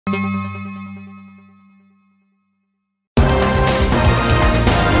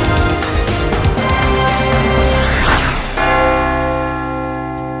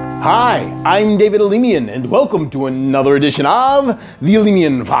Hi, I'm David Alemian, and welcome to another edition of the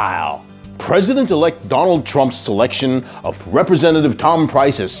Alemian File. President-elect Donald Trump's selection of Representative Tom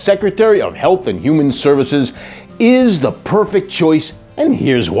Price as Secretary of Health and Human Services is the perfect choice, and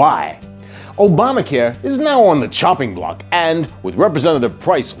here's why. Obamacare is now on the chopping block, and with Representative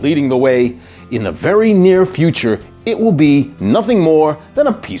Price leading the way, in the very near future, it will be nothing more than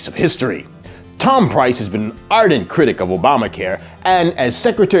a piece of history. Tom Price has been an ardent critic of Obamacare, and as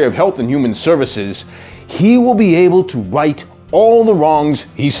Secretary of Health and Human Services, he will be able to right all the wrongs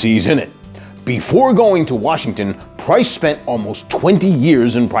he sees in it. Before going to Washington, Price spent almost 20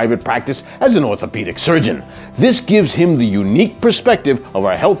 years in private practice as an orthopedic surgeon. This gives him the unique perspective of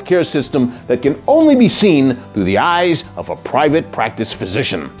our healthcare system that can only be seen through the eyes of a private practice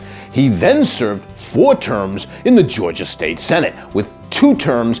physician. He then served 4 terms in the Georgia State Senate, with 2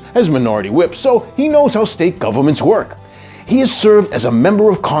 terms as minority whip, so he knows how state governments work. He has served as a member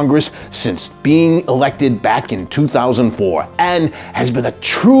of Congress since being elected back in 2004 and has been a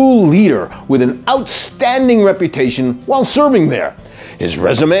true leader with an outstanding reputation while serving there. His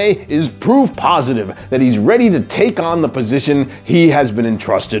resume is proof positive that he's ready to take on the position he has been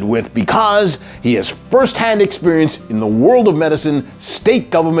entrusted with because he has first-hand experience in the world of medicine, state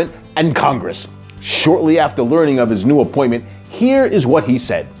government, and Congress. Shortly after learning of his new appointment, here is what he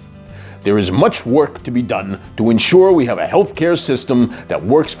said. There is much work to be done to ensure we have a healthcare system that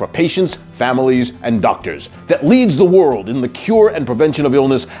works for patients, families, and doctors, that leads the world in the cure and prevention of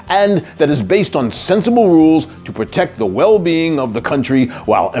illness, and that is based on sensible rules to protect the well-being of the country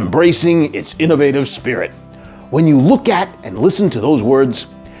while embracing its innovative spirit. When you look at and listen to those words,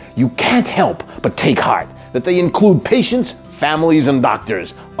 you can't help but take heart that they include patients, families, and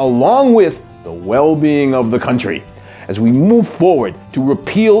doctors, along with the well-being of the country. As we move forward to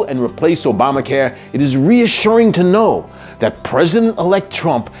repeal and replace Obamacare, it is reassuring to know that President-elect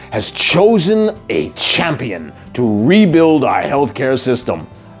Trump has chosen a champion to rebuild our healthcare system.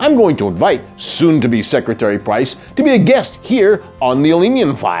 I'm going to invite soon-to-be Secretary Price to be a guest here on the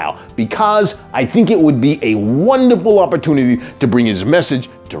Alemian File because I think it would be a wonderful opportunity to bring his message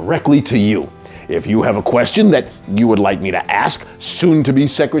directly to you. If you have a question that you would like me to ask soon-to-be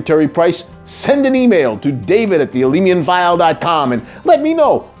Secretary Price, send an email to david@thealemianfile.com and let me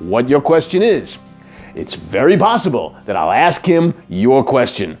know what your question is. It's very possible that I'll ask him your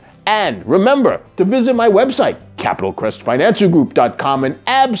question. And remember to visit my website, capitalcrestfinancialgroup.com, and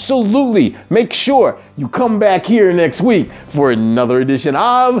absolutely make sure you come back here next week for another edition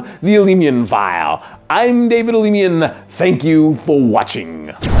of the Alemian File. I'm David Alemian. Thank you for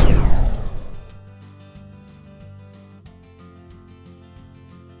watching.